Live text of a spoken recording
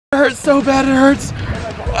It hurts so bad, it hurts.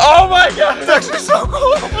 Oh my god, it's actually so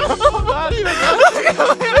cool.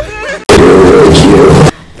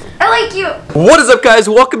 I like you. What is up, guys?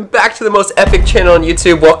 Welcome back to the most epic channel on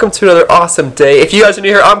YouTube. Welcome to another awesome day. If you guys are new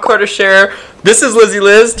here, I'm Carter Sharer. This is Lizzy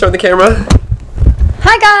Liz. Turn the camera.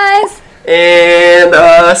 Hi guys. And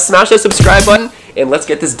smash that subscribe button and let's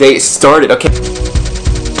get this day started, okay?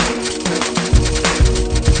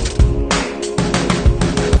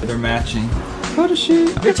 They're matching. Photo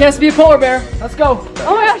shoot. Your chance to be a polar bear. Let's go.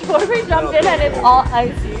 Oh my gosh, what if we jumped in and it's all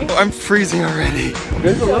icy? I'm freezing already.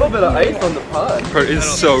 There's a little bit of ice on the pond. It's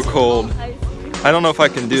so cold. I don't know if I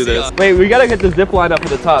can do this. Wait, we gotta get the zip line up at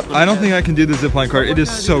the top. I don't think I can do the zipline cart. It is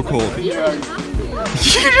so cold. You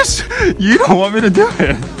don't want me to do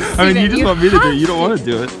it. I mean, you just want me to do it. You don't want to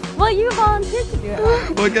do it. Well, you volunteered to do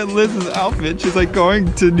it. Look at Liz's outfit. She's like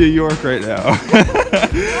going to New York right now.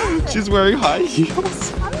 She's wearing high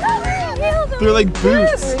heels. I'm not wearing heels. They're like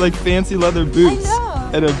boots, like fancy leather boots.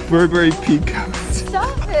 I know. And a Burberry pink coat.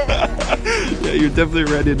 Stop it. Yeah, you're definitely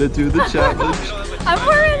ready to do the challenge. I'm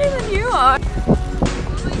more ready than you are.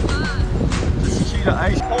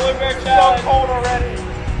 Ice. Polar bear challenge. So cold already.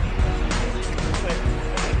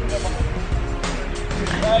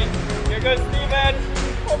 Right, here goes Steven.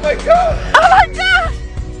 Oh my god. Oh my gosh.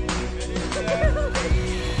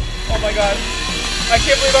 Oh my god. I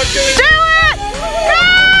can't believe I'm doing Do it! Go!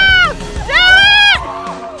 Do it!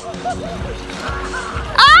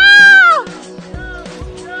 Oh!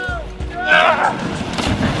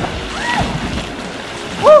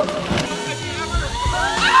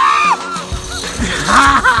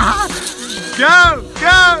 Go!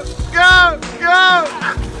 Go! Go! Go!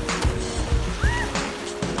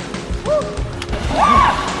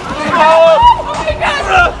 Oh my god!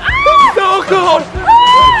 It's so cold!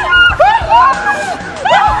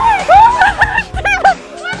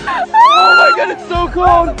 Oh my god, it's so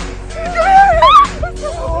cold!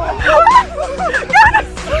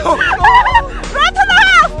 Run to the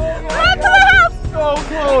house! Run to the house! So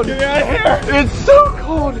cold! Get out of here! It's so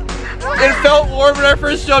cold! It felt warm when I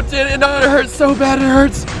first jumped in, and now it hurts so bad, it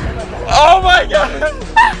hurts. Oh my god!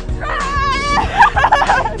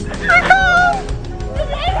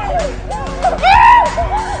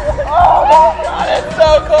 Oh my god, it's so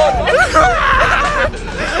cold!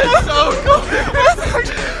 It's so cold!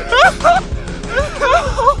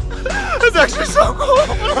 It's actually so cold!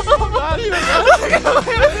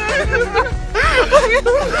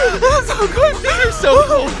 It's so cold! These are so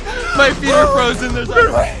cold! My feet are frozen, there's no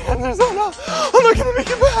way. I'm not gonna make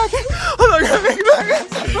it back! I'm not gonna make it back!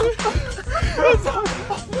 It's so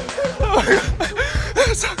cold! Oh my god!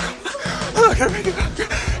 It's so cold! I'm not gonna make it back!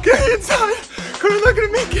 Get inside! I'm not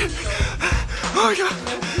gonna make it! Oh my god!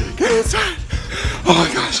 Get inside! Oh my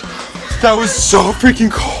gosh! That was so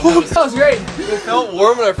freaking cold! That was great. It felt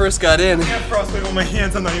warm when I first got in. I have frostbite on my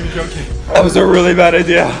hands, I'm not even joking. That was a really bad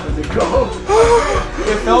idea. It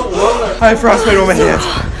felt warm. I have frostbite on my hands.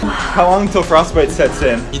 How long until frostbite sets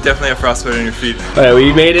in? You definitely have frostbite on your feet. Alright,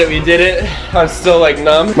 we made it, we did it. I'm still like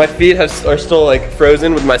numb. My feet are still like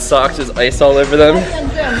frozen with my socks, there's ice all over them.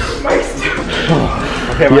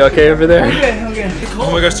 Okay, You okay over there?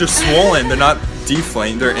 oh my gosh, they're swollen. They're not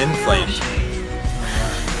deflamed, they're inflamed.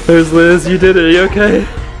 There's Liz, you did it, are you okay?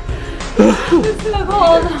 It's so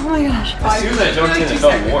cold. Oh my gosh. As soon as I jumped in, it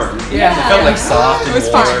felt warm. Yeah. It felt like soft and It was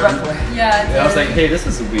warm. fun. Yeah. And I was like, hey, this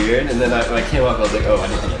is weird. And then when I came up, I was like, oh, I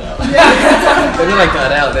need to get out. And then I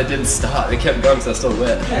got out and it didn't stop. It kept going because I was still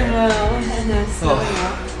wet. I know. So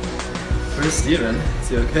Where's Steven? Is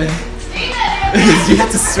he okay? You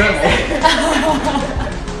have to swim.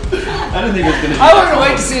 I didn't think it was going to be I wanted to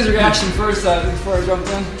wait to see his reaction first before I jumped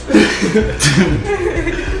in.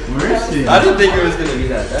 Where is he? I didn't think it was going to be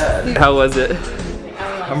that bad. How was it?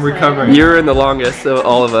 I'm recovering. You were in the longest of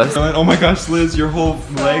all of us. Oh my gosh, Liz, your whole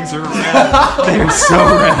legs are red. They're so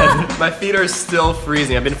red. My feet are still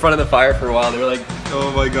freezing. I've been in front of the fire for a while. They were like, Oh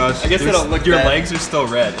my gosh. I guess they don't look Your bad. legs are still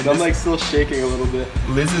red. I'm like still shaking a little bit.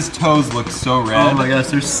 Liz's toes look so red. Oh my gosh,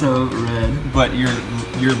 they're so red. But your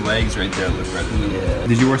legs right there look red. Yeah.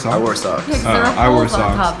 Did you wear socks? I wore socks. Because there are I wore holes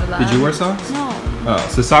on top socks. of that. Did you wear socks? No. Oh,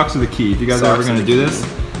 so socks are the key. If you guys are ever Socks gonna are the do key.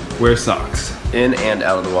 this, wear socks. In and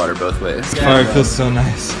out of the water both ways. Oh, it feels so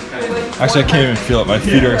nice. Actually, I can't even feel it. My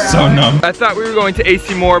feet are so numb. I thought we were going to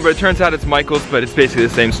AC Moore, but it turns out it's Michael's, but it's basically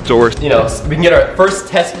the same store. You know, we can get our first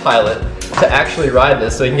test pilot to actually ride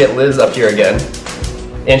this so we can get Liz up here again.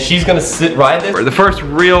 And she's gonna ride this. The first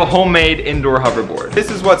real homemade indoor hoverboard. This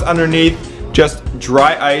is what's underneath. Just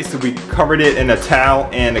dry ice. We covered it in a towel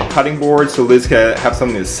and a cutting board so Liz can have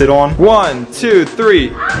something to sit on. 1, 2,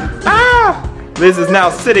 3. Ah! Liz is now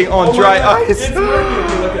sitting on dry ice. It's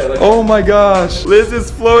working. Look at it. Oh my gosh. Liz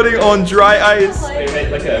is floating on dry ice.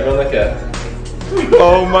 Wait, like a.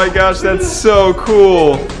 Oh my gosh, that's so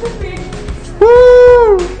cool.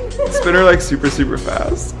 Woo! Spin her like super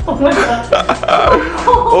fast. Oh my god.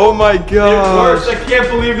 Oh my gosh. I can't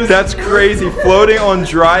believe this. That's crazy. Floating on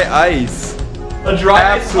dry ice. A dry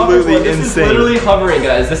Absolutely ice hoverboard. This insane. is literally hovering,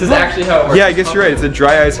 guys. This is actually how it works. Yeah, I guess you're right. It's a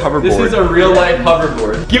dry ice hoverboard. This is a real life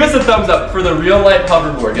hoverboard. Give us a thumbs up for the real life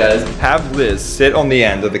hoverboard, guys. Have Liz sit on the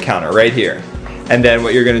end of the counter right here. And then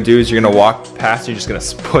what you're gonna do is you're gonna walk past and you're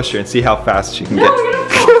just gonna push her and see how fast she can get.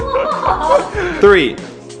 3,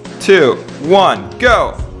 2, 1,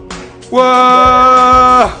 go.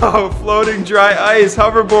 Whoa! Floating dry ice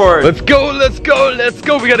hoverboard. Let's go, let's go, let's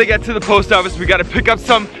go. We gotta get to the post office. We gotta pick up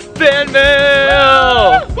some fan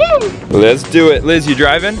mail. Let's do it. Liz, you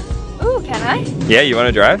driving? Ooh, can I? Yeah, you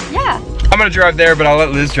wanna drive? Yeah. I'm gonna drive there, but I'll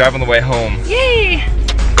let Liz drive on the way home. Yay!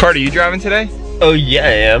 Carter, you driving today? Oh yeah,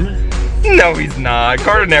 I am. No, he's not.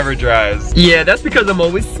 Carter never drives. Yeah, that's because I'm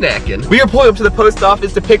always snacking. We are pulling up to the post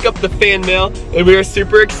office to pick up the fan mail, and we are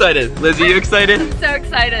super excited. Liz, are you excited? I'm so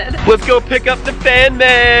excited. Let's go pick up the fan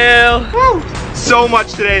mail. Woo! So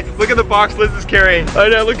much today. Look at the box Liz is carrying. I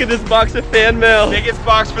know, look at this box of fan mail. Biggest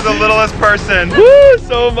box for the littlest person. Woo,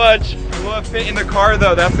 so much. Will it fit in the car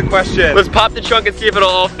though? That's the question. Let's pop the trunk and see if it'll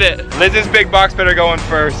all fit. Liz's big box better go in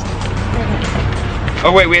first.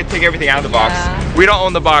 Oh wait, we had to take everything out of the box. Yeah. We don't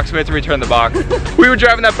own the box, we have to return the box. We were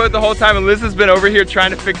driving that boat the whole time and Liz has been over here trying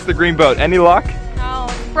to fix the green boat. Any luck? No,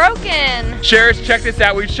 it's broken. Sharers, check this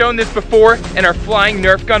out. We've shown this before in our flying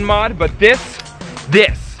Nerf gun mod, but this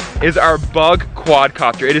is our bug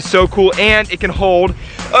quadcopter. It is so cool and it can hold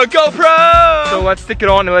a GoPro! So let's stick it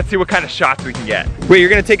on and let's see what kind of shots we can get. Wait, you're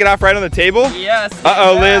gonna take it off right on the table? Yes.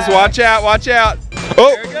 Uh-oh, Liz, watch out, watch out.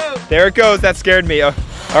 Oh, There it goes. there it goes. That scared me. All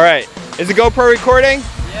right, is the GoPro recording?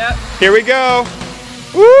 Yep. Here we go.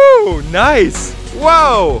 Woo, nice.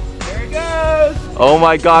 Whoa. There it goes. Oh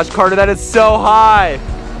my gosh, Carter, that is so high.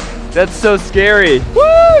 That's so scary.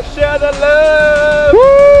 Woo, share the love.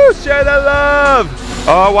 Woo, share the love.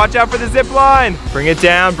 Oh, watch out for the zip line. Bring it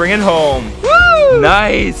down, bring it home. Woo!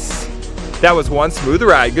 Nice. That was one smooth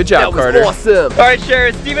ride. Good job, That Carter. was awesome. All right,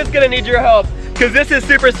 Sharer, Steven's gonna need your help because this is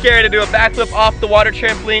super scary to do a backflip off the water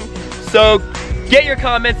trampoline. So get your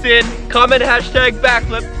comments in. Comment hashtag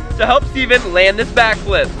backflip to help Steven land this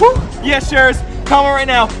backflip. Woo. Yes, Sharers, comment right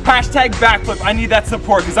now. Hashtag backflip. I need that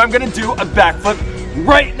support because I'm gonna do a backflip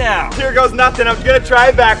right now. Here goes nothing. I'm gonna try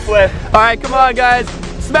a backflip. All right, come on, guys.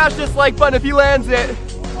 Smash this like button if he lands it.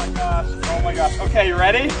 Oh my gosh. Oh my gosh. Okay, you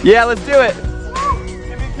ready? Yeah, let's do it.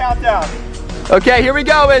 Give me a countdown. Okay, here we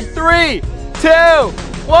go in 3, 2,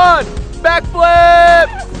 1, backflip!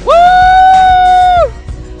 Woo!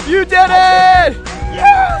 You did it!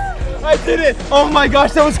 Yes! I did it! Oh my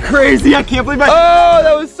gosh, that was crazy. I can't believe I... Oh,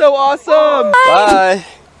 that was so awesome! Bye.